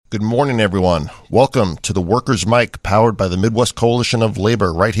Good morning, everyone. Welcome to the Workers' Mic, powered by the Midwest Coalition of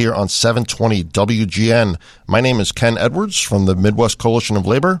Labor, right here on 720 WGN. My name is Ken Edwards from the Midwest Coalition of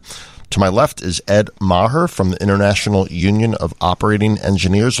Labor. To my left is Ed Maher from the International Union of Operating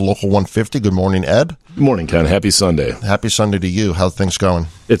Engineers, Local 150. Good morning, Ed. Good morning, Ken. Happy Sunday. Happy Sunday to you. How are things going?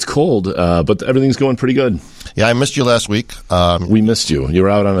 It's cold, but everything's going pretty good. Yeah, I missed you last week. We missed you. You were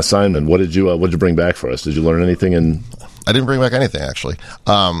out on assignment. What did you bring back for us? Did you learn anything? I didn't bring back anything, actually.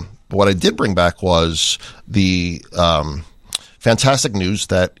 What I did bring back was the fantastic news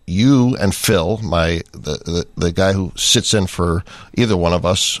that you and Phil, the guy who sits in for either one of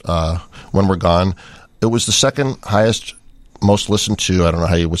us when we're gone, it was the second highest, most listened to, I don't know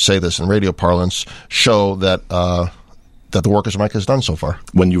how you would say this in radio parlance, show that the Workers' Mic has done so far.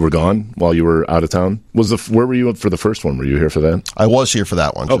 When you were gone, while you were out of town? Where were you for the first one? Were you here for that? I was here for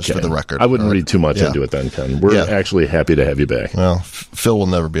that one, just for the record. I wouldn't read too much into it then, Ken. We're actually happy to have you back. Well, Phil will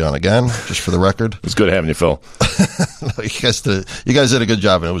never be on again, just for the record. It's good having you, Phil. You guys did a good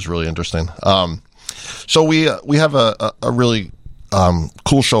job, and it was really interesting. So we have a really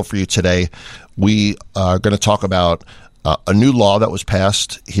cool show for you today. We are going to talk about a new law that was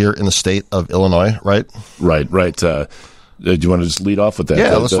passed here in the state of Illinois, right? Right. Do you want to just lead off with that?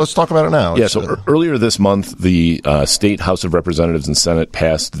 Yeah, let's talk about it now. Yeah, earlier this month, the State House of Representatives and Senate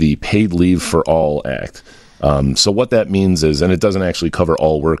passed the Paid Leave for All Act. So what that means is, and it doesn't actually cover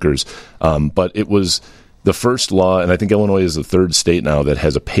all workers, but it was the first law, and I think Illinois is the third state now that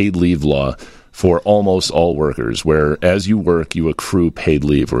has a paid leave law for almost all workers, where as you work, you accrue paid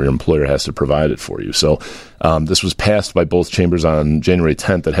leave, or your employer has to provide it for you. So this was passed by both chambers on January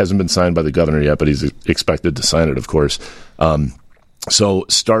 10th. It hasn't been signed by the governor yet, but he's expected to sign it, of course. So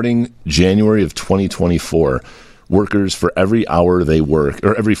starting January of 2024, workers, for every hour they work,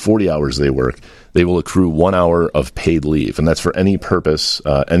 or every 40 hours they work, they will accrue 1 hour of paid leave. And that's for any purpose,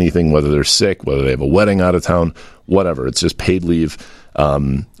 anything, whether they're sick, whether they have a wedding out of town, whatever. It's just paid leave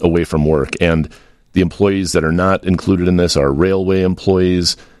away from work. And the employees that are not included in this are railway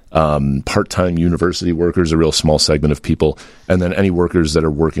employees, part-time university workers, a real small segment of people, and then any workers that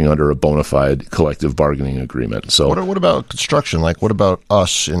are working under a bona fide collective bargaining agreement. So, what about construction? Like, what about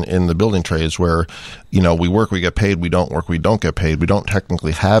us in the building trades, where we work, we get paid; we don't work, we don't get paid. We don't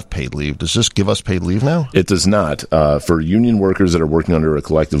technically have paid leave. Does this give us paid leave now? It does not. For union workers that are working under a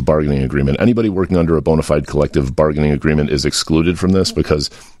collective bargaining agreement, anybody working under a bona fide collective bargaining agreement is excluded from this because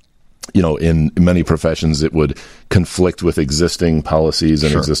in many professions, it would conflict with existing policies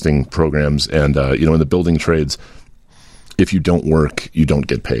and existing programs. And, in the building trades, if you don't work, you don't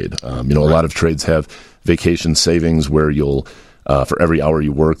get paid. A lot of trades have vacation savings where you'll, for every hour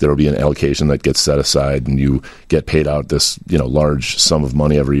you work, there will be an allocation that gets set aside, and you get paid out this, large sum of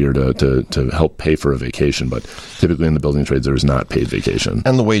money every year to help pay for a vacation. But typically in the building trades, there is not paid vacation.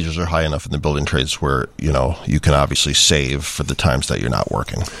 And the wages are high enough in the building trades where, you can obviously save for the times that you're not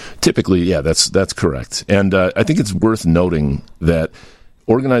working. Typically, yeah, that's correct. And I think it's worth noting that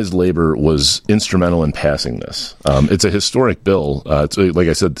organized labor was instrumental in passing this. It's a historic bill. Like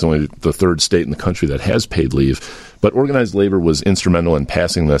I said, it's only the third state in the country that has paid leave. But organized labor was instrumental in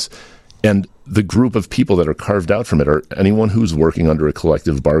passing this. And the group of people that are carved out from it are anyone who's working under a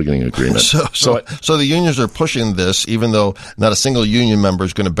collective bargaining agreement. So the unions are pushing this, even though not a single union member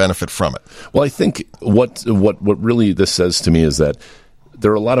is going to benefit from it. Well, I think what really this says to me is that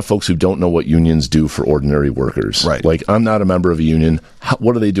there are a lot of folks who don't know what unions do for ordinary workers. Right. Like, I'm not a member of a union.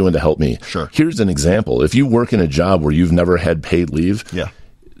 What are they doing to help me? Sure. Here's an example. If you work in a job where you've never had paid leave,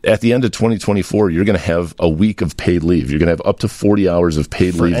 at the end of 2024, you're going to have a week of paid leave. You're going to have up to 40 hours of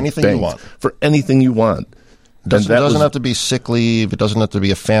paid leave. For anything you want. For anything you want. It doesn't have to be sick leave. It doesn't have to be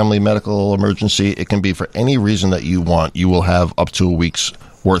a family medical emergency. It can be for any reason that you want. You will have up to a week's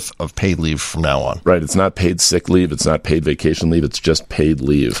worth of paid leave from now on. Right. It's not paid sick leave. It's not paid vacation leave. It's just paid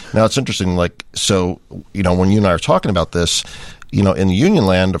leave. Now, it's interesting. When you and I are talking about this, in the union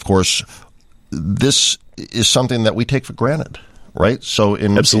land, of course, this is something that we take for granted. Right. So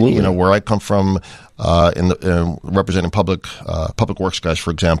Absolutely. Where I come from, in representing public works guys,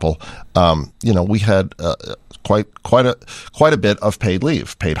 for example, we had quite a bit of paid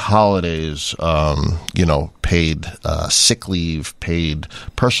leave, paid holidays, paid sick leave, paid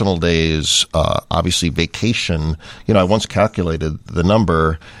personal days, obviously vacation. I once calculated the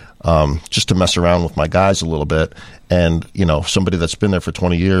number just to mess around with my guys a little bit. And, somebody that's been there for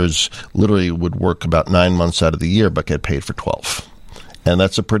 20 years literally would work about 9 months out of the year, but get paid for 12. And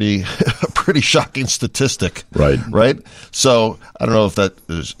that's a pretty pretty shocking statistic. Right. Right? So I don't know if that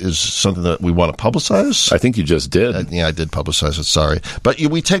is something that we want to publicize. I think you just did. Yeah, I did publicize it. Sorry. But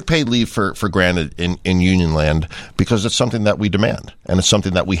we take paid leave for granted in union land because it's something that we demand, and it's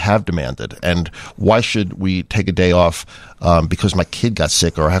something that we have demanded. And why should we take a day off because my kid got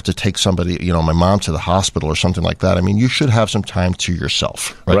sick, or I have to take somebody, my mom to the hospital or something like that? I mean, you should have some time to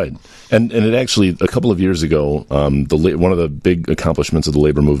yourself. Right. And it actually, a couple of years ago, one of the big accomplishments of the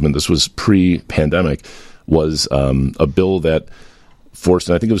labor movement, this was pre-pandemic, was a bill that forced,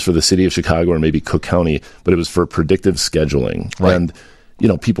 and I think it was for the city of Chicago or maybe Cook County, but it was for predictive scheduling. Right. And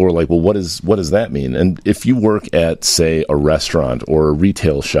people were like, well, what does that mean? And if you work at, say, a restaurant or a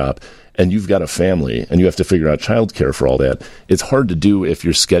retail shop, and you've got a family and you have to figure out childcare for all that, it's hard to do if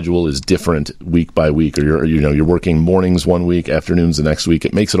your schedule is different week by week, or you're working mornings one week, afternoons the next week.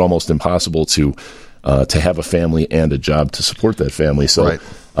 It makes it almost impossible to have a family and a job to support that family. So, right.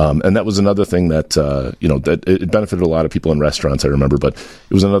 And that was another thing that that it benefited a lot of people in restaurants, I remember. But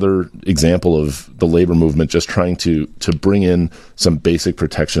it was another example of the labor movement just trying to bring in some basic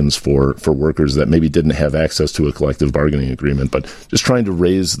protections for workers that maybe didn't have access to a collective bargaining agreement, but just trying to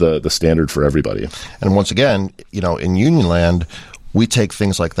raise the standard for everybody. And once again, in union land, we take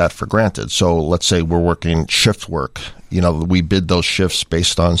things like that for granted. So let's say we're working shift work. We bid those shifts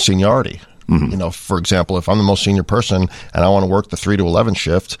based on seniority. Mm-hmm. For example, if I'm the most senior person and I want to work the 3 to 11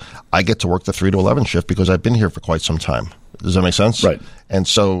 shift, I get to work the 3 to 11 shift because I've been here for quite some time. Does that make sense? Right. And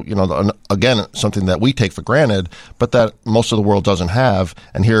so, again, something that we take for granted, but that most of the world doesn't have.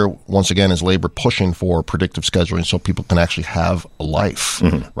 And here, once again, is labor pushing for predictive scheduling so people can actually have a life,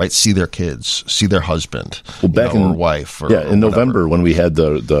 mm-hmm. right? See their kids, see their husband, or wife. Or in November, when we had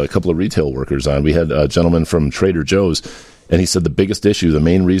the couple of retail workers on, we had a gentleman from Trader Joe's. And he said the biggest issue, the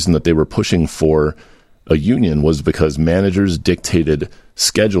main reason that they were pushing for a union was because managers dictated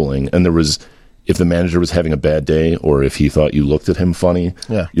scheduling. And if the manager was having a bad day, or if he thought you looked at him funny,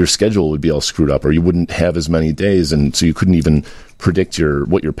 your schedule would be all screwed up, or you wouldn't have as many days. And so you couldn't even predict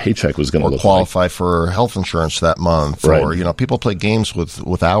what your paycheck was going to look like. Or qualify for health insurance that month. Right. Or, people play games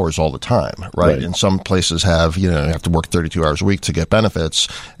with hours all the time, right? And some places have, you have to work 32 hours a week to get benefits,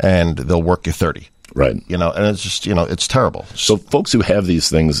 and they'll work you 30. Right. And it's just, it's terrible. So folks who have these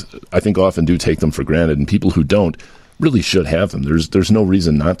things, I think often do take them for granted, and people who don't really should have them. There's no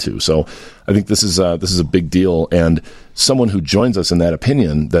reason not to. So I think this is a big deal. And someone who joins us in that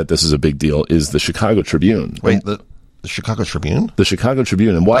opinion that this is a big deal is the Chicago Tribune. Wait, the Chicago Tribune? The Chicago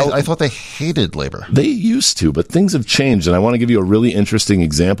Tribune. And while I thought they hated labor. They used to, but things have changed, and I want to give you a really interesting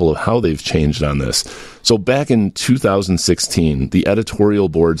example of how they've changed on this. So back in 2016, the editorial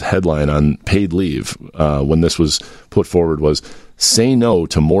board's headline on paid leave, when this was put forward, was "Say no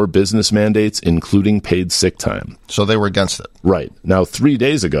to more business mandates, including paid sick time." So they were against it. Right. Now, 3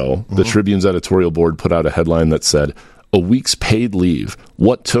 days ago, the Tribune's editorial board put out a headline that said, "A week's paid leave.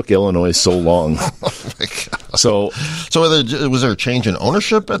 What took Illinois so long?" Oh my God. So was there a change in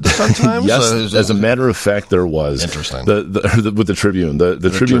ownership at the Sun-Times? Yes, as a matter of fact, there was. Interesting. With the Tribune. The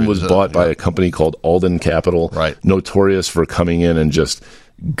Tribune was bought by a company called Alden Capital, right, notorious for coming in and just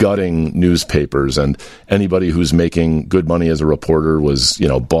gutting newspapers, and anybody who's making good money as a reporter was,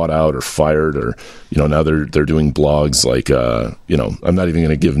 bought out or fired, or, now they're doing blogs like, I'm not even going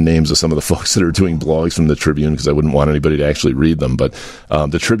to give names of some of the folks that are doing blogs from the Tribune because I wouldn't want anybody to actually read them. But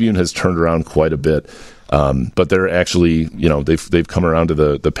the Tribune has turned around quite a bit. But they're actually, they've come around to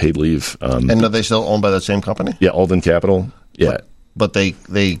the paid leave. And are they still owned by that same company? Yeah, Alden Capital. Yeah. But they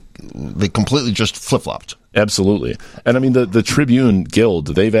completely just flip-flopped. Absolutely. And I mean, the Tribune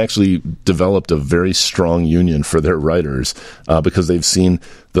Guild, they've actually developed a very strong union for their writers because they've seen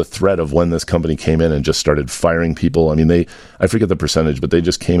the threat of when this company came in and just started firing people. I mean, I forget the percentage, but they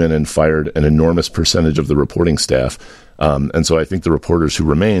just came in and fired an enormous percentage of the reporting staff. And so I think the reporters who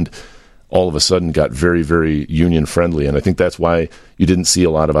remained all of a sudden got very, very union friendly. And I think that's why you didn't see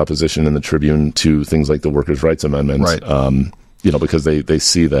a lot of opposition in the Tribune to things like the Workers' Rights Amendment. Right. Because they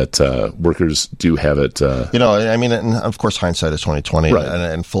see that workers do have it. And of course, hindsight is 20/20. Right.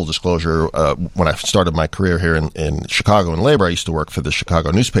 And full disclosure, when I started my career here in Chicago in labor, I used to work for the Chicago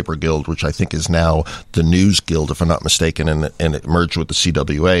Newspaper Guild, which I think is now the News Guild, if I'm not mistaken, and it merged with the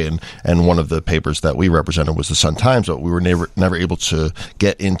CWA. And one of the papers that we represented was the Sun-Times, but we were never able to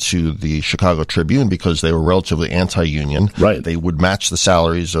get into the Chicago Tribune because they were relatively anti-union. Right. They would match the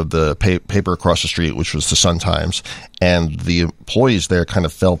salaries of the paper across the street, which was the Sun-Times, and the employees there kind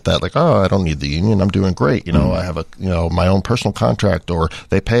of felt that like, oh, I don't need the union. I'm doing great. I have my own personal contract, or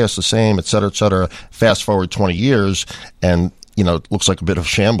they pay us the same, et cetera, et cetera. Fast forward 20 years and, it looks like a bit of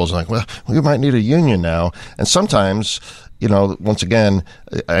shambles. Like, well, we might need a union now. And sometimes, once again,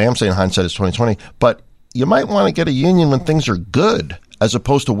 I am saying hindsight is 2020, but you might want to get a union when things are good, as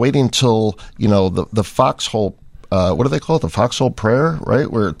opposed to waiting till, the foxhole. What do they call it? The foxhole prayer, right?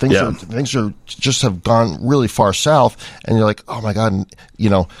 Where things are just have gone really far south, and you're like, oh my God,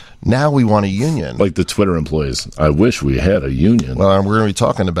 now we want a union. Like the Twitter employees. I wish we had a union. Well, we're going to be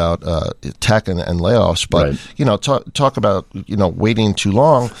talking about tech and layoffs, but talk about waiting too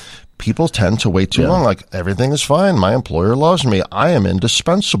long. People tend to wait too long. Like, everything is fine. My employer loves me. I am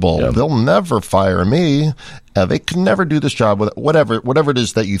indispensable. Yeah. They'll never fire me. They can never do this job with whatever it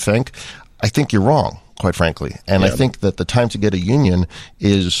is that you think. I think you're wrong, quite frankly. And I think that the time to get a union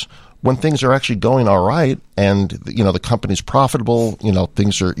is when things are actually going all right, and the company's profitable.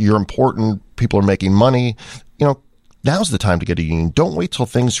 You're important. People are making money. Now's the time to get a union. Don't wait till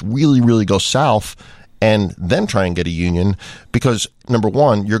things really, really go south and then try and get a union, because number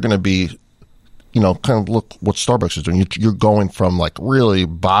one, you're going to be, kind of look what Starbucks is doing. You're going from like really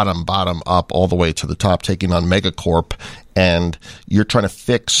bottom up all the way to the top, taking on Megacorp, and you're trying to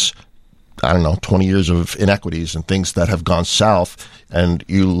fix, 20 years of inequities and things that have gone south. And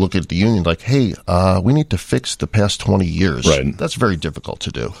you look at the union like, hey, we need to fix the past 20 years. Right. That's very difficult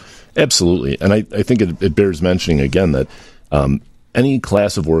to do. Absolutely. And I think it bears mentioning again that, any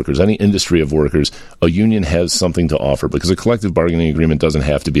class of workers, any industry of workers, a union has something to offer, because a collective bargaining agreement doesn't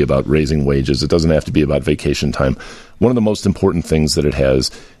have to be about raising wages. It doesn't have to be about vacation time. One of the most important things that it has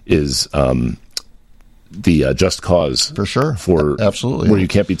is the just cause. For sure. Absolutely. Where you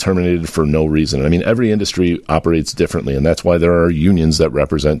can't be terminated for no reason. I mean, every industry operates differently, and that's why there are unions that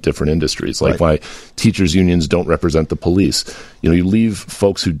represent different industries, like why teachers' unions don't represent the police. You leave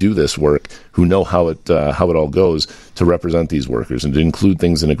folks who do this work, who know how it all goes, to represent these workers and to include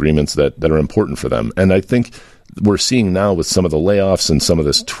things in agreements that are important for them. And I think we're seeing now with some of the layoffs and some of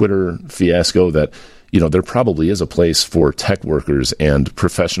this Twitter fiasco that there probably is a place for tech workers and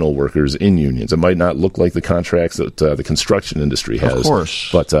professional workers in unions. It might not look like the contracts that the construction industry has, of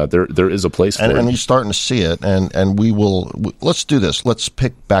course, but there is a place for it. And you're starting to see it. And let's do this. Let's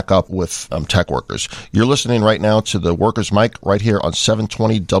pick back up with tech workers. You're listening right now to the Workers' Mic right here on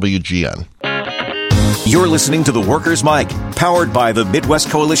 720 WGN. You're listening to the Workers' Mic, powered by the Midwest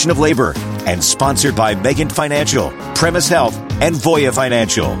Coalition of Labor and sponsored by Megan Financial, Premise Health, and Voya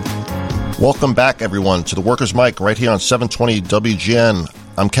Financial. Welcome back, everyone, to the Workers' Mic right here on 720 WGN.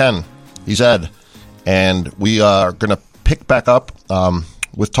 I'm Ken. He's Ed. And we are going to pick back up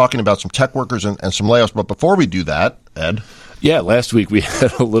with talking about some tech workers and some layoffs. But before we do that, Ed. Yeah, last week we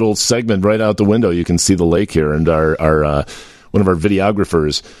had a little segment right out the window. You can see the lake here. And our one of our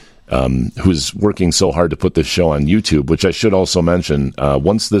videographers, who's working so hard to put this show on YouTube, which I should also mention,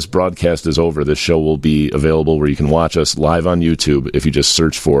 once this broadcast is over, this show will be available where you can watch us live on YouTube if you just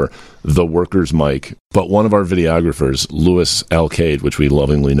search for The Workers' Mic. But one of our videographers, Louis Alcade, which we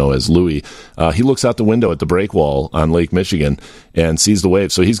lovingly know as Louis, he looks out the window at the breakwall on Lake Michigan and sees the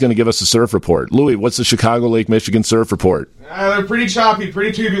waves. So he's going to give us a surf report. Louis, what's the Chicago Lake Michigan surf report? They're pretty choppy,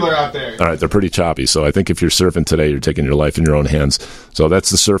 pretty tubular out there. All right, they're pretty choppy. So I think if you're surfing today, you're taking your life in your own hands. So that's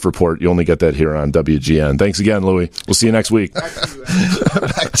the surf report. You only get that here on WGN. Thanks again, Louis. We'll see you next week.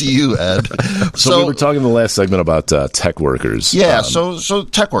 Back to you, Ed. So we were talking in the last segment about tech workers. Yeah, so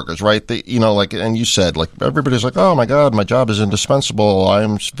tech workers, right? And you said, like, everybody's like, oh my God, my job is indispensable.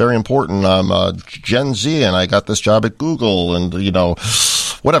 I'm very important. I'm Gen Z, and I got this job at Google, and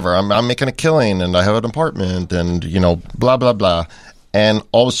whatever. I'm making a killing, and I have an apartment, and blah blah blah. And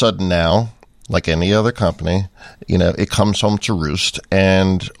all of a sudden now, like any other company, it comes home to roost.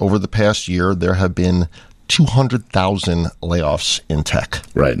 And over the past year, there have been 200,000 layoffs in tech.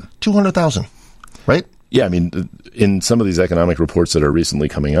 Right. 200,000. Right. Yeah, I mean, in some of these economic reports that are recently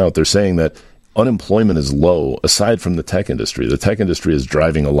coming out, they're saying that unemployment is low aside from the tech industry. The tech industry is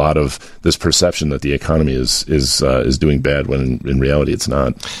driving a lot of this perception that the economy is doing bad when in reality it's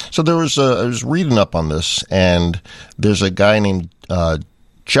not. So I was reading up on this, and there's a guy named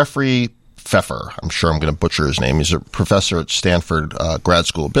Jeffrey Pfeffer. I'm sure I'm going to butcher his name. He's a professor at Stanford Grad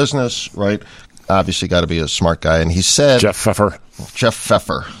School of Business, right? Obviously got to be a smart guy. And he said... Jeff Pfeffer.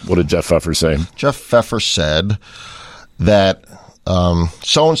 What did Jeff Pfeffer say? Jeff Pfeffer said that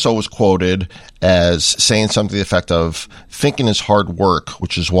so-and-so was quoted as saying something to the effect of, thinking is hard work,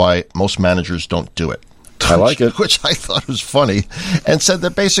 which is why most managers don't do it. I like it. Which I thought was funny, and said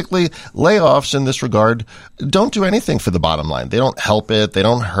that basically layoffs in this regard don't do anything for the bottom line. They don't help it. They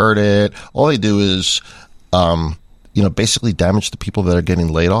don't hurt it. All they do is, basically damage the people that are getting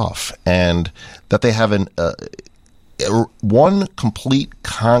laid off, and that they have one complete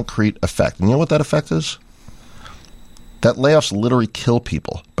concrete effect. And you know what that effect is? That layoffs literally kill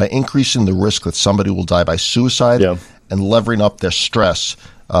people by increasing the risk that somebody will die by suicide and levering up their stress,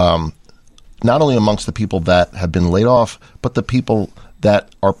 not only amongst the people that have been laid off, but the people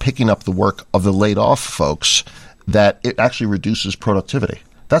that are picking up the work of the laid off folks, that it actually reduces productivity.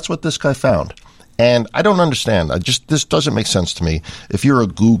 That's what this guy found. And I don't understand. This doesn't make sense to me. If you're a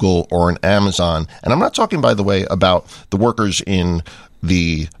Google or an Amazon, and I'm not talking, by the way, about the workers in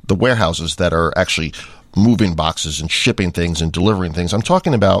the warehouses that are actually moving boxes and shipping things and delivering things. I'm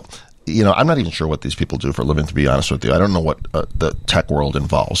talking about, I'm not even sure what these people do for a living, to be honest with you. I don't know what the tech world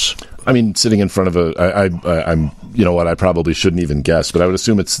involves. I mean, sitting in front of I'm I probably shouldn't even guess, but I would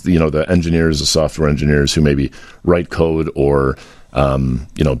assume it's, the engineers, the software engineers who maybe write code or,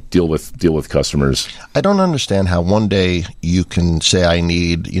 deal with customers. I don't understand how one day you can say I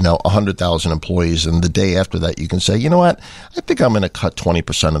need, 100,000 employees, and the day after that you can say, you know what, I think I'm going to cut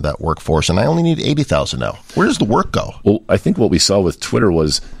 20% of that workforce, and I only need 80,000 now. Where does the work go? Well, I think what we saw with Twitter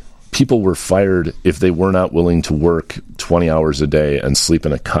was people were fired if they were not willing to work 20 hours a day and sleep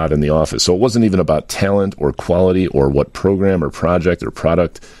in a cot in the office. So it wasn't even about talent or quality or what program or project or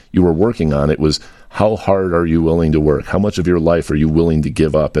product you were working on. It was, how hard are you willing to work? How much of your life are you willing to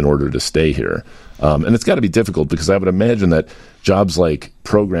give up in order to stay here? And it's got to be difficult, because I would imagine that jobs like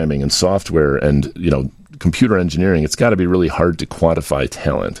programming and software and, computer engineering, it's got to be really hard to quantify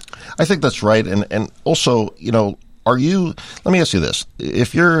talent. I think that's right. And also, let me ask you this.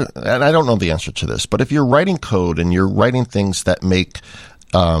 If you're, and I don't know the answer to this, but if you're writing code and you're writing things that make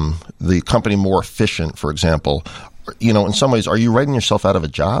the company more efficient, for example, in some ways, are you writing yourself out of a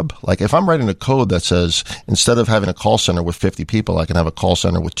job? Like, if I'm writing a code that says, instead of having a call center with 50 people, I can have a call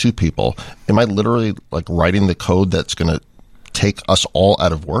center with 2 people, am I literally writing the code that's going to take us all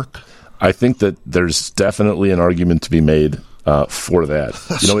out of work? I think that there's definitely an argument to be made for that.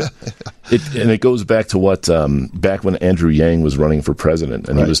 It goes back to what back when Andrew Yang was running for president,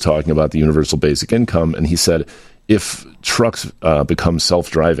 and He was talking about the universal basic income, and he said, if trucks become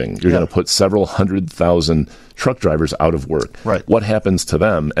self-driving, you're going to put several 100,000 truck drivers out of work. Right. What happens to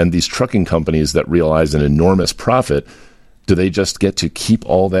them? And these trucking companies that realize an enormous profit, do they just get to keep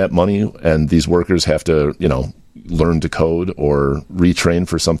all that money, and these workers have to, learn to code or retrain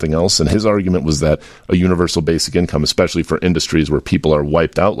for something else? And his argument was that a universal basic income, especially for industries where people are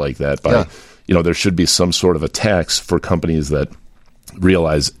wiped out like that, by there should be some sort of a tax for companies that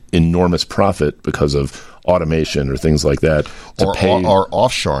realize enormous profit because of automation or things like that, or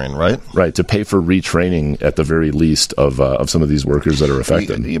offshoring, right? Right, to pay for retraining at the very least of some of these workers that are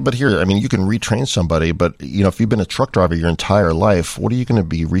affected. But here, you can retrain somebody, but if you've been a truck driver your entire life, what are you going to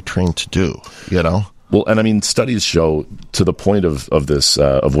be retrained to do? Well, and studies show, to the point of this,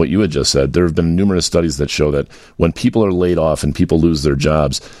 of what you had just said, there have been numerous studies that show that when people are laid off and people lose their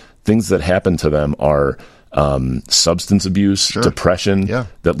jobs, things that happen to them are substance abuse, depression,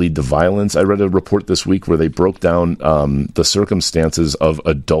 that lead to violence. I read a report this week where they broke down the circumstances of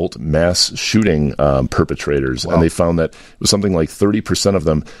adult mass shooting perpetrators, and they found that it was something like 30% of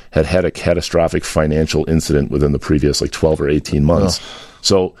them had a catastrophic financial incident within the previous 12 or 18 months.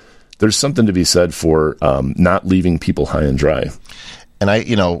 So there's something to be said for not leaving people high and dry. And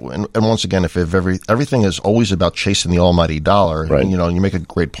and once again, if everything is always about chasing the almighty dollar, right. And you make a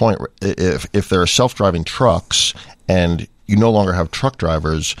great point. If there are self-driving trucks and you no longer have truck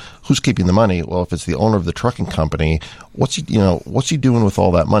drivers, who's keeping the money? Well, if it's the owner of the trucking company, what's he doing with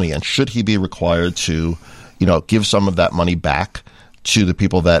all that money? And should he be required to, give some of that money back to the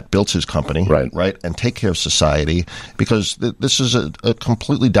people that built his company, right, and take care of society, because this is a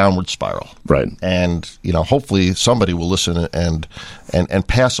completely downward spiral, right? And hopefully somebody will listen and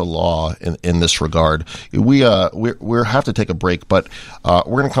pass a law in this regard. We have to take a break, but we're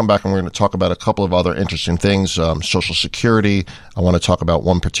going to come back and we're going to talk about a couple of other interesting things. Social Security. I want to talk about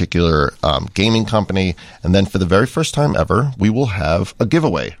one particular gaming company, and then for the very first time ever, we will have a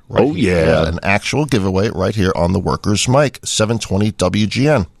giveaway. Right oh here. yeah, an actual giveaway right here on the Workers' Mic, 720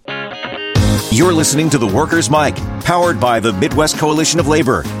 WGN. You're listening to the Workers' Mic, powered by the Midwest Coalition of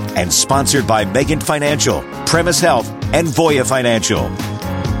Labor and sponsored by Megant Financial, Premise Health, and Voya Financial.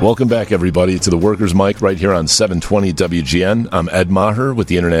 Welcome back, everybody, to the Workers' Mic right here on 720 WGN. I'm Ed Maher with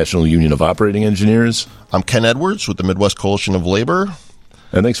the International Union of Operating Engineers. I'm Ken Edwards with the Midwest Coalition of Labor.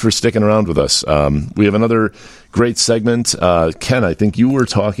 And thanks for sticking around with us. We have another great segment. Ken, I think you were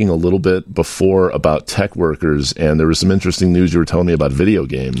talking a little bit before about tech workers, and there was some interesting news you were telling me about video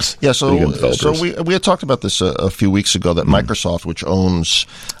games. Yeah, so we had talked about this a few weeks ago, that Microsoft, which owns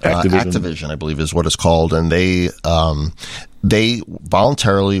Activision, I believe is what it's called, and they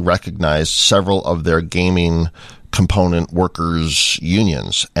voluntarily recognized several of their gaming component workers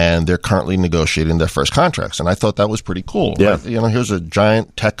unions, and they're currently negotiating their first contracts. And I thought that was pretty cool. Yeah. Right? Here's a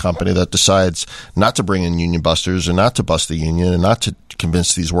giant tech company that decides not to bring in union busters and not to bust the union and not to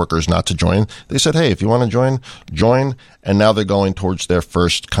convince these workers not to join. They said, hey, if you want to join. And now they're going towards their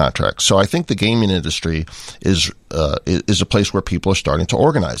first contract. So I think the gaming industry is a place where people are starting to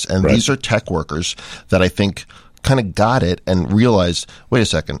organize. And these are tech workers that I think kind of got it and realized, wait a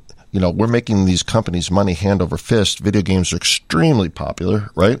second, we're making these companies money hand over fist. Video games are extremely popular,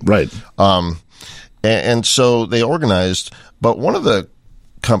 right? Right. And so they organized. But one of the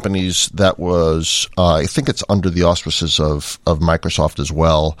companies that was, I think it's under the auspices of Microsoft as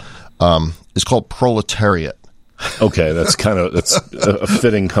well, is called Proletariat. Okay, that's a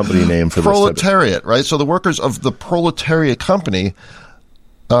fitting company name for Proletariat, right? So the workers of the Proletariat company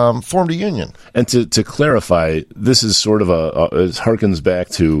formed a union. And to clarify, this is sort of it harkens back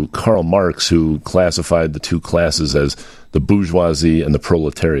to Karl Marx, who classified the two classes as the bourgeoisie and the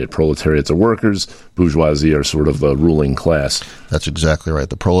proletariat. Proletariats are workers, bourgeoisie are sort of the ruling class. That's exactly right.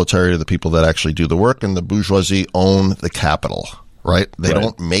 The proletariat are the people that actually do the work, and the bourgeoisie own the capital, right? They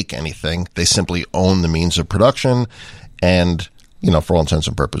don't make anything. They simply own the means of production, and for all intents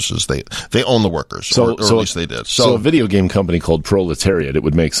and purposes, they own the workers, or at least they did. So a video game company called Proletariat, it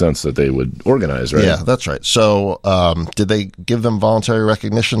would make sense that they would organize, right? Yeah, that's right. So did they give them voluntary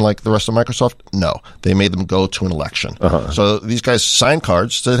recognition like the rest of Microsoft? No. They made them go to an election. So these guys signed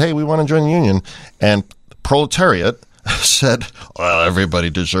cards, said, hey, we want to join the union. And Proletariat said, well,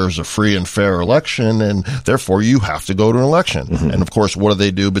 everybody deserves a free and fair election, and therefore you have to go to an election. And, of course, what do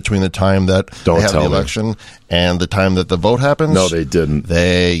they do between the time that they have the election and the time that the vote happens? No, they didn't.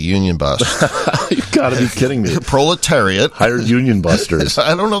 They union bust. You've got to be kidding me. Proletariat hired union busters.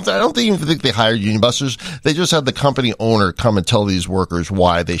 I don't even think they hired union busters. They just had the company owner come and tell these workers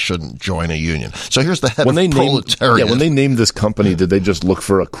why they shouldn't join a union. So here's the head of Proletariat. When they named this company, did they just look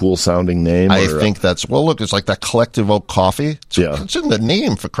for a cool-sounding name? I think that's, it's like that Collective Oak Coffee. It's in the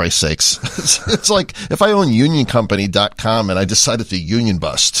name, for Christ's sakes. It's like if I own unioncompany.com and I decided to union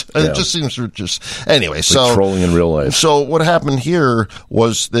bust. It just seems anyway. Like so trolling in real life. So what happened here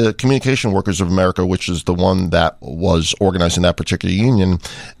was the Communication Workers of America, which is the one that was organizing that particular union,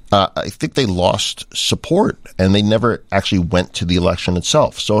 I think they lost support, and they never actually went to the election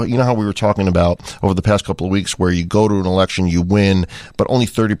itself. So you know how we were talking about over the past couple of weeks where you go to an election, you win, but only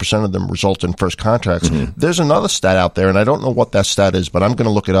 30% of them result in first contracts. There's another stat out there, and I don't know what that stat is, but I'm going to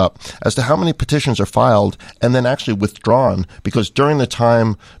look it up, as to how many petitions are filed and then actually withdrawn, because during the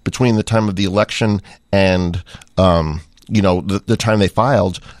time between the time of the election and the time they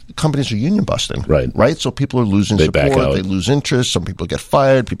filed, companies are union busting. Right? So people are losing support. They lose interest. Some people get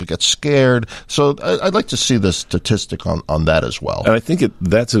fired. People get scared. So I'd like to see the statistic on that as well. And I think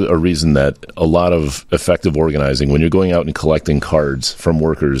that's a reason that a lot of effective organizing, when you're going out and collecting cards from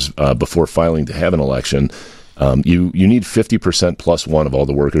workers before filing to have an election, you need 50% plus one of all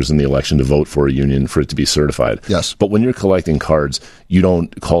the workers in the election to vote for a union for it to be certified. Yes. But when you're collecting cards, you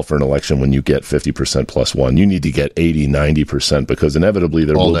don't call for an election when you get 50% plus one. You need to get 80, 90%, because inevitably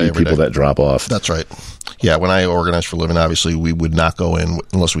there will be people that drop off. That's right. Yeah, when I organized for a living, obviously we would not go in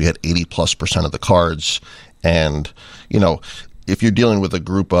unless we had 80+% of the cards. And, if you're dealing with a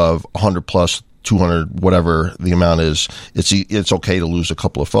group of 100 plus, 200, whatever the amount is, it's okay to lose a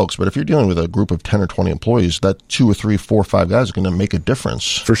couple of folks. But if you're dealing with a group of 10 or 20 employees, that 2 or 3, 4 or 5 guys are going to make a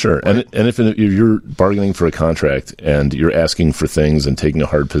difference. For sure. Right? And if you're bargaining for a contract and you're asking for things and taking a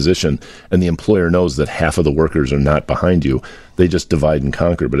hard position, and the employer knows that half of the workers are not behind you, they just divide and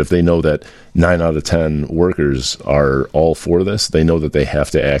conquer. But if they know that 9 out of 10 workers are all for this, they know that they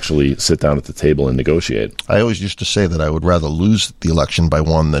have to actually sit down at the table and negotiate. I always used to say that I would rather lose the election by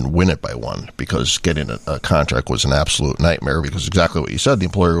one than win it by one, because getting a contract was an absolute nightmare, because exactly what you said, the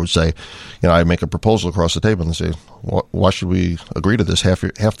employer would say, I make a proposal across the table and say, why should we agree to this?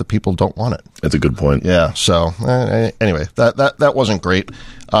 Half the people don't want it. That's a good point. Yeah. So anyway, that wasn't great.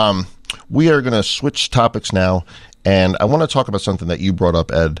 We are going to switch topics now. And I want to talk about something that you brought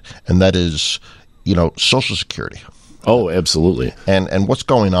up, Ed, and that is, Social Security. Oh, absolutely. And what's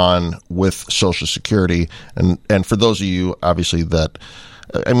going on with Social Security. And for those of you, obviously, that,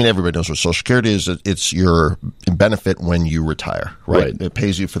 everybody knows what Social Security is. It's your benefit when you retire, right? It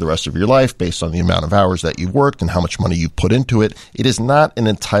pays you for the rest of your life based on the amount of hours that you've worked and how much money you put into it. It is not an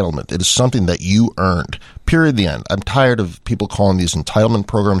entitlement. It is something that you earned, Period. The end. I'm tired of people calling these entitlement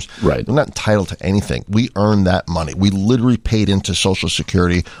programs. Right. They're not entitled to anything. We earn that money. We literally paid into Social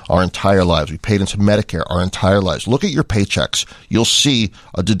Security our entire lives. We paid into Medicare our entire lives. Look at your paychecks. You'll see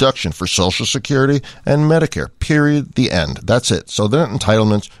a deduction for Social Security and Medicare. Period. The end. That's it. So they're not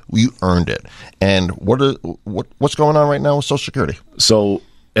entitlements. You earned it. And what's going on right now with Social Security? So,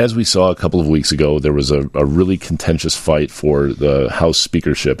 as we saw a couple of weeks ago, there was a really contentious fight for the House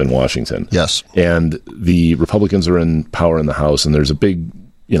speakership in Washington. Yes. And the Republicans are in power in the House, and there's a big,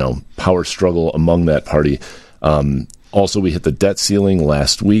 power struggle among that party. Also, we hit the debt ceiling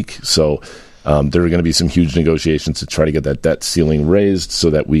last week, so there are going to be some huge negotiations to try to get that debt ceiling raised so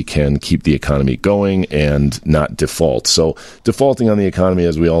that we can keep the economy going and not default. So defaulting on the economy,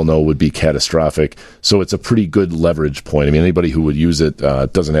 as we all know, would be catastrophic. So it's a pretty good leverage point. I mean, anybody who would use it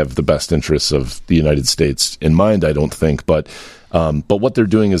doesn't have the best interests of the United States in mind, I don't think. But what they're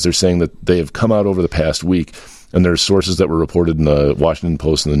doing is they're saying that they have come out over the past week, and there are sources that were reported in the Washington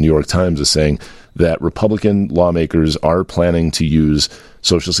Post and the New York Times as saying that Republican lawmakers are planning to use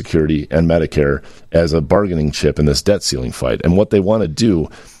Social Security and Medicare as a bargaining chip in this debt ceiling fight. And what they want to do,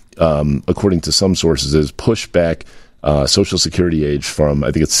 according to some sources, is push back Social Security age from,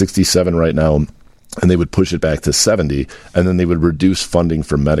 I think it's 67 right now, and they would push it back to 70, and then they would reduce funding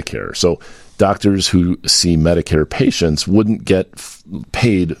for Medicare. So doctors who see Medicare patients wouldn't get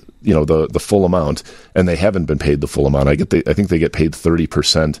paid the full amount, and they haven't been paid the full amount. I think they get paid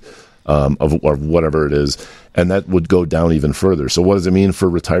 30% of whatever it is, and that would go down even further. So what does it mean for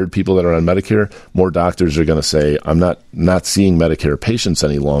retired people that are on Medicare? More doctors are going to say, I'm not seeing Medicare patients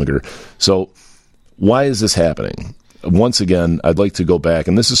any longer. So why is this happening? Once again, I'd like to go back,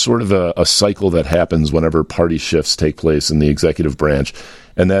 and this is sort of a cycle that happens whenever party shifts take place in the executive branch,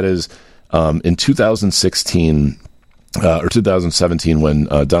 and that is in 2016 or 2017, when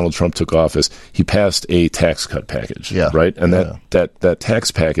Donald Trump took office, he passed a tax cut package, right? And that tax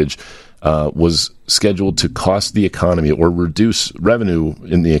package was scheduled to cost the economy or reduce revenue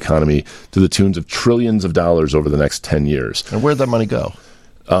in the economy to the tunes of trillions of dollars over the next 10 years. And where'd that money go?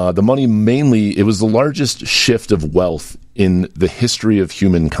 The money mainly, it was the largest shift of wealth in the history of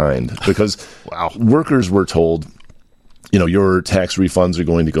humankind because workers were told, your tax refunds are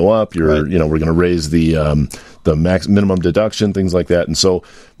going to go up. We're going to raise the max minimum deduction, things like that. And so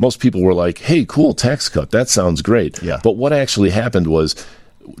most people were like, hey, cool, tax cut. That sounds great. Yeah. But what actually happened was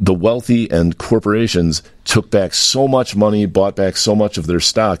the wealthy and corporations took back so much money, bought back so much of their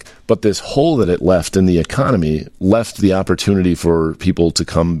stock, but this hole that it left in the economy left the opportunity for people to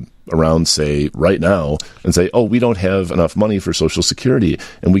come around, say, right now, and say, oh, we don't have enough money for Social Security,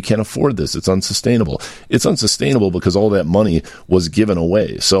 and we can't afford this. It's unsustainable. It's unsustainable because all that money was given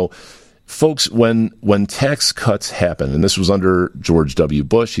away. So, folks, when tax cuts happen, and this was under George W.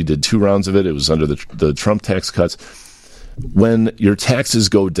 Bush, he did 2 rounds of it. It was under the Trump tax cuts. When your taxes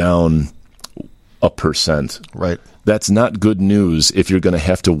go down 1%, right, that's not good news if you're going to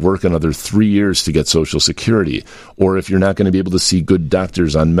have to work another 3 years to get Social Security, or if you're not going to be able to see good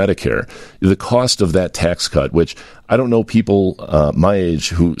doctors on Medicare. The cost of that tax cut, which I don't know people my age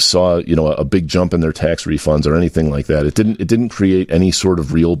who saw a big jump in their tax refunds or anything like that. It didn't create any sort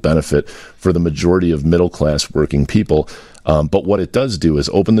of real benefit for the majority of middle class working people. But what it does do is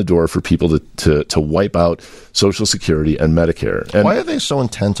open the door for people to wipe out Social Security and Medicare. And why are they so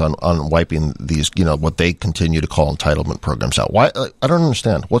intent on wiping these, what they continue to call entitlement programs out? Why? I don't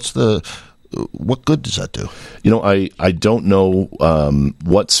understand. What good does that do? I don't know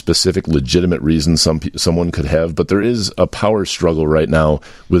what specific legitimate reason someone could have, but there is a power struggle right now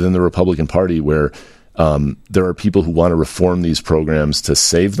within the Republican Party where there are people who want to reform these programs to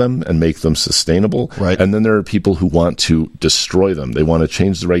save them and make them sustainable. Right. And then there are people who want to destroy them. They want to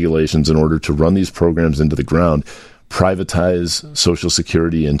change the regulations in order to run these programs into the ground, privatize Social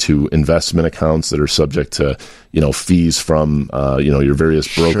Security into investment accounts that are subject to, fees from, your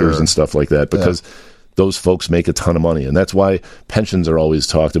various brokers and stuff like that, because those folks make a ton of money. And that's why pensions are always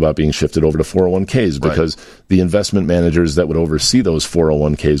talked about being shifted over to 401ks, because the investment managers that would oversee those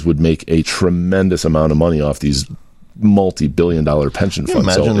 401ks would make a tremendous amount of money off these multi-billion-dollar pension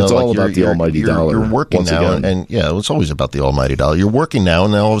funds. So it's all about the almighty dollar. You're working now, and it's always about the almighty dollar. You're working now,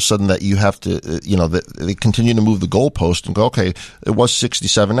 and then all of a sudden that you have to, they continue to move the goalpost and go, okay, it was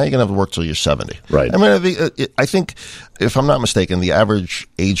 67, now you're going to have to work till you're 70. Right. I mean, I think, if I'm not mistaken, the average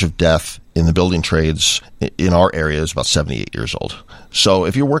age of death in the building trades in our area is about 78 years old. So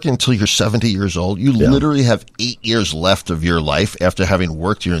if you're working until you're 70 years old, you literally have 8 years left of your life after having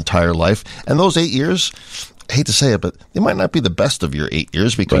worked your entire life. And those 8 years, hate to say it, but they might not be the best of your 8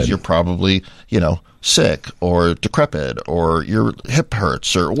 years because you're probably, sick or decrepit or your hip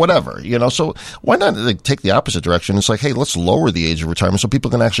hurts or whatever, So why not take the opposite direction? It's like, hey, let's lower the age of retirement so people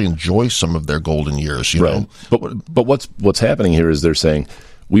can actually enjoy some of their golden years, you know? But what's happening here is they're saying,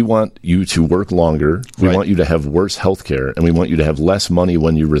 we want you to work longer, we want you to have worse health care, and we want you to have less money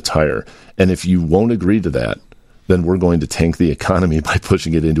when you retire. And if you won't agree to that, then we're going to tank the economy by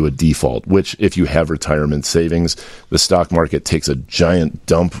pushing it into a default, which if you have retirement savings, the stock market takes a giant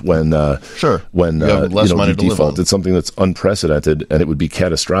dump when you default. It's something that's unprecedented, and it would be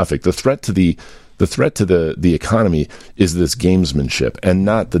catastrophic. The threat to the economy is this gamesmanship and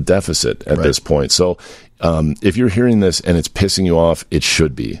not the deficit at this point. So if you're hearing this and it's pissing you off, it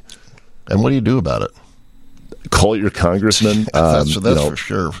should be. And what do you do about it? Call your congressman. That's for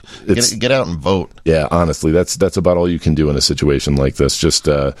sure. Get out and vote. Yeah, honestly, that's about all you can do in a situation like this. Just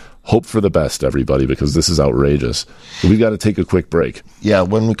hope for the best, everybody, because this is outrageous. We've got to take a quick break. Yeah,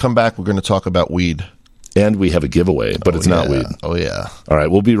 when we come back, we're going to talk about weed. And we have a giveaway, but it's not weed. Oh, yeah. All right,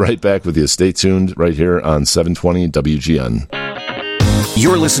 we'll be right back with you. Stay tuned right here on 720 WGN.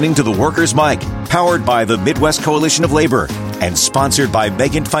 You're listening to The Workers' Mic, powered by the Midwest Coalition of Labor and sponsored by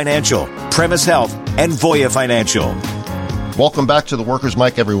Megan Financial, Premise Health, and Voya Financial. Welcome back to The Workers'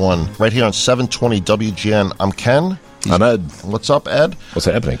 Mic, everyone. Right here on 720 WGN. I'm Ken. I'm Ed. What's up, Ed? What's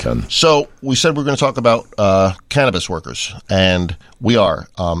happening, Ken? So we said we were going to talk about cannabis workers, and we are.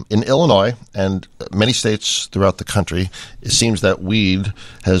 In Illinois and many states throughout the country, it seems that weed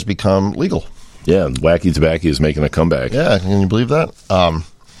has become legal. Yeah, Wacky Tobacco is making a comeback. Yeah, can you believe that?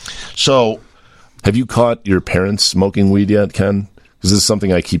 Have you caught your parents smoking weed yet, Ken? Because this is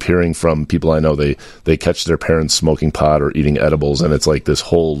something I keep hearing from people I know. They catch their parents smoking pot or eating edibles, and it's like this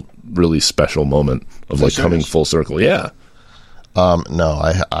whole really special moment of like coming full circle. Yeah. No,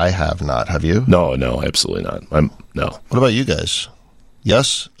 I have not. Have you? No, absolutely not. No. What about you guys?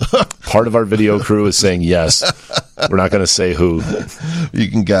 Yes? Part of our video crew is saying yes. We're not going to say who. You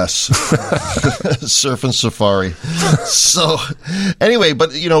can guess. Surf and Safari. So, anyway,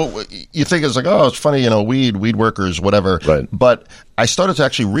 but, you think it's like, oh, it's funny, weed workers, whatever. Right. But I started to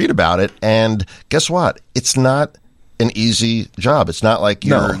actually read about it, and guess what? It's not an easy job. It's not like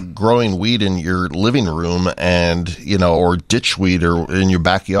you're growing weed in your living room and, or ditch weed or in your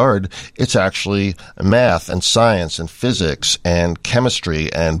backyard. It's actually math and science and physics and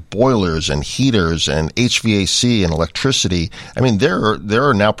chemistry and boilers and heaters and HVAC and electricity. I mean, there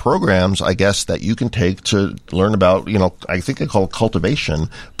are now programs, I guess, that you can take to learn about, I think they call it cultivation,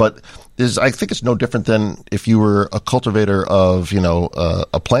 but I think it's no different than if you were a cultivator of,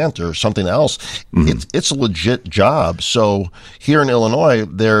 a plant or something else. Mm-hmm. It's a legit job. So here in Illinois,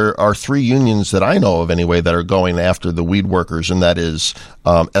 there are 3 unions that I know of anyway that are going after the weed workers, and that is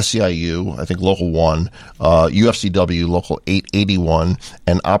SEIU, I think Local 1, UFCW, Local 881,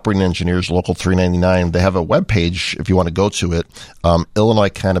 and Operating Engineers, Local 399. They have a webpage if you want to go to it,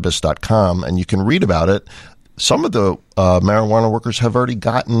 IllinoisCannabis.com, and you can read about it. Some of the marijuana workers have already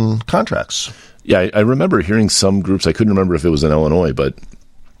gotten contracts. Yeah, I remember hearing some groups, I couldn't remember if it was in Illinois, but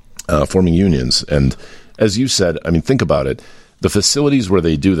forming unions. And as you said, I mean, think about it. The facilities where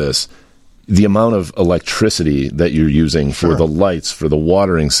they do this, the amount of electricity that you're using for the lights, for the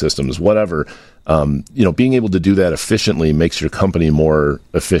watering systems, whatever, being able to do that efficiently makes your company more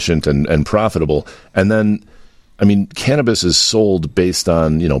efficient and profitable. And then, I mean, cannabis is sold based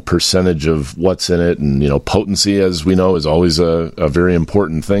on, percentage of what's in it. And, potency, as we know, is always a very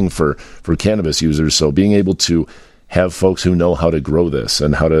important thing for cannabis users. So being able to have folks who know how to grow this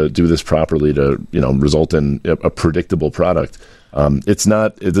and how to do this properly to, result in a predictable product. This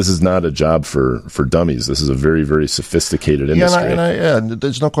is not a job for dummies. This is a very, very sophisticated industry.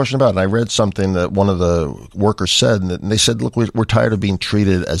 There's no question about it. And I read something that one of the workers said, and they said, look, we're tired of being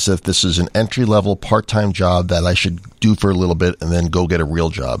treated as if this is an entry-level part-time job that I should do for a little bit and then go get a real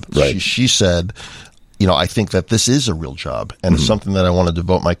job. Right. She said, I think that this is a real job, and it's something that I want to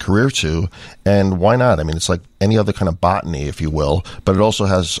devote my career to, and why not? I mean, it's like any other kind of botany, if you will, but it also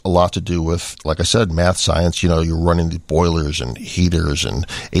has a lot to do with, like I said, math, science. You're running the boilers and heaters and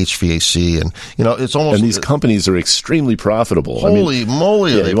HVAC, and, it's almost... And these companies are extremely profitable. Holy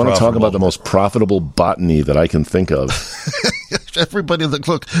moly, you want to talk about the most profitable botany that I can think of. Everybody,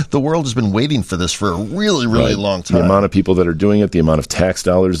 look, the world has been waiting for this for a really, really long time. The amount of people that are doing it, the amount of tax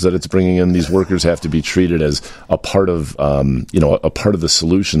dollars that it's bringing in, these workers have to be treated as a part of, a part of the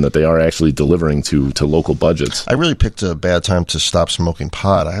solution that they are actually delivering to local budgets. I really picked a bad time to stop smoking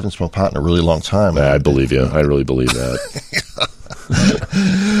pot. I haven't smoked pot in a really long time. I believe you. I really believe that.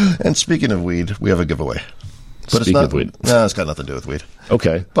 And speaking of weed, we have a giveaway. But Speaking of weed. No, it's got nothing to do with weed.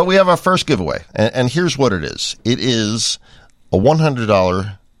 Okay. But we have our first giveaway, and here's what it is. It is a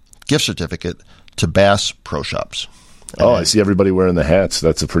 $100 gift certificate to Bass Pro Shops. Oh, I see everybody wearing the hats.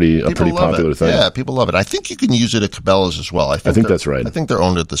 That's a pretty popular thing. Yeah, people love it. I think you can use it at Cabela's as well. I think that's right. I think they're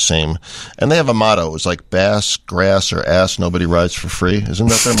owned at the same. And they have a motto. It's like bass, grass, or ass, nobody rides for free. Isn't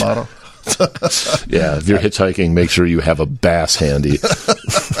that their motto? Yeah, if you're hitchhiking, make sure you have a bass handy.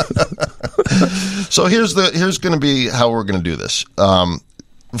 So here's going to be how we're going to do this.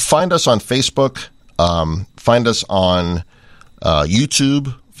 Find us on Facebook. Find us on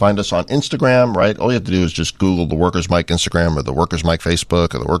YouTube. Find us on Instagram, right? All you have to do is just Google the Workers Mic Instagram or the Workers Mic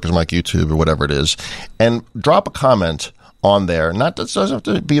Facebook or the Workers Mic YouTube or whatever it is, and drop a comment on there. It doesn't have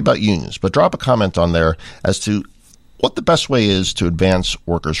to be about unions, but drop a comment on there as to what the best way is to advance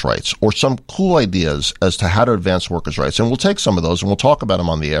workers' rights, or some cool ideas as to how to advance workers' rights. And we'll take some of those and we'll talk about them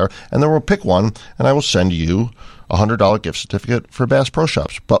on the air, and then we'll pick one, and I will send you a $100 gift certificate for Bass Pro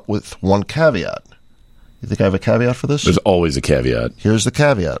Shops, but with one caveat. You think I have a caveat for this? There's always a caveat. Here's the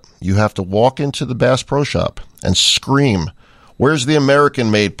caveat. You have to walk into the Bass Pro Shop and scream, "Where's the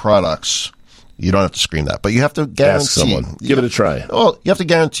American-made products?" You don't have to scream that, but you have to guarantee. Ask someone. Give it a try. Well, you have to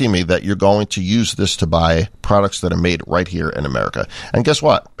guarantee me that you're going to use this to buy products that are made right here in America. And guess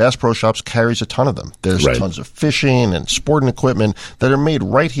what? Bass Pro Shops carries a ton of them. There's tons of fishing and sporting equipment that are made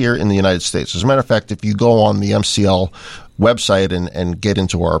right here in the United States. As a matter of fact, if you go on the MCL website and get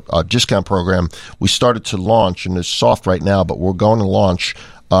into our discount program, we started to launch, and it's soft right now, but we're going to launch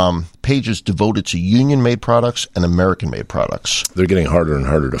pages devoted to union-made products and American-made products. They're getting harder and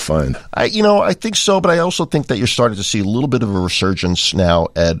harder to find. I think so, but I also think that you're starting to see a little bit of a resurgence now,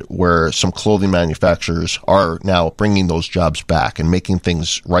 Ed, where some clothing manufacturers are now bringing those jobs back and making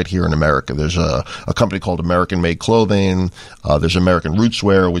things right here in America. There's a company called American Made Clothing. There's American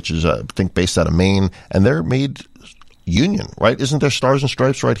Rootswear, which is, I think, based out of Maine, and they're made union, right? Isn't there Stars and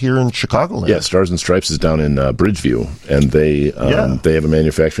Stripes right here in Chicagoland? Yeah, Stars and Stripes is down in Bridgeview, and they have a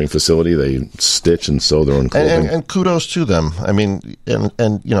manufacturing facility. They stitch and sew their own clothing. And kudos to them. I mean, and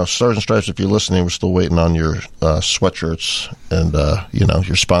Stars and Stripes, if you're listening, we're still waiting on your sweatshirts and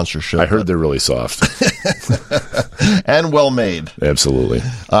your sponsorship. I heard they're really soft and well made. Absolutely.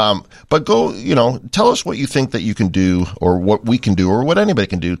 But go, tell us what you think that you can do, or what we can do, or what anybody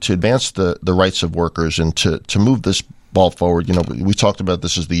can do to advance the rights of workers and to move this ball forward. We talked about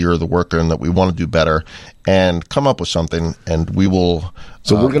this is the year of the worker and that we want to do better and come up with something, and we will.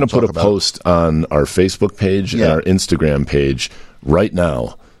 So we're going to put a post on our Facebook page and our Instagram page right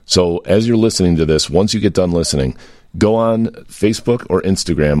now. So as you're listening to this, once you get done listening, go on Facebook or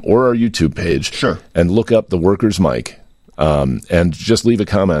Instagram or our YouTube page and look up the Workers Mic, and just leave a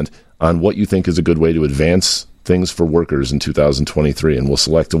comment on what you think is a good way to advance things for workers in 2023, and we'll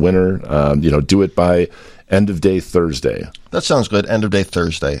select a winner. Do it by end of day Thursday. That sounds good. End of day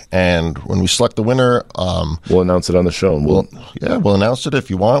Thursday, and when we select the winner, we'll announce it on the show. And we'll announce it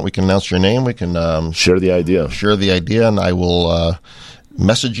if you want. We can announce your name. We can share the idea. And I will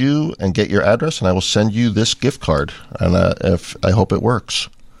message you and get your address, and I will send you this gift card. And I hope it works.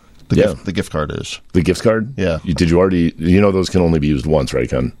 The gift card is the gift card. Yeah. Did you already? Those can only be used once, right,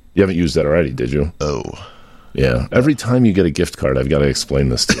 Ken? You haven't used that already, did you? Oh. Yeah. Every time you get a gift card, I've got to explain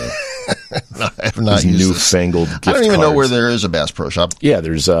this to you. No, I have not used newfangled gift cards. I don't even know where there is a Bass Pro Shop. Yeah,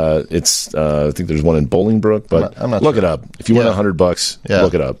 there's I think there's one in Bolingbrook, but I'm not look sure. it up. If you want $100,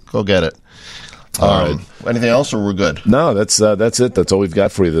 look it up. Go get it. All right. Anything else, or we're good? No, that's it. That's all we've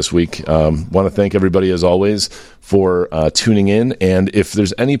got for you this week. Want to thank everybody, as always, for tuning in. And if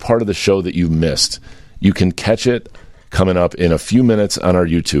there's any part of the show that you've missed, you can catch it coming up in a few minutes on our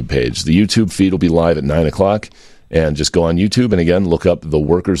YouTube page. The YouTube feed will be live at 9 o'clock. And just go on YouTube and, again, look up The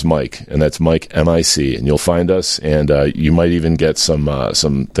Workers Mic, and that's Mike, M-I-C, and you'll find us, and you might even get some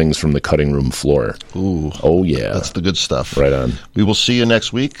things from the cutting room floor. Ooh. Oh, yeah. That's the good stuff. Right on. We will see you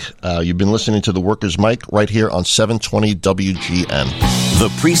next week. You've been listening to The Workers Mic right here on 720 WGN. The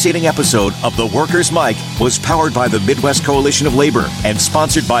preceding episode of The Workers Mic was powered by the Midwest Coalition of Labor and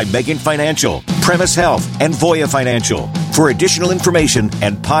sponsored by Megan Financial, Premise Health, and Voya Financial. For additional information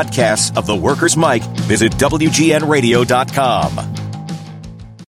and podcasts of The Workers Mic, visit WGNradio.com.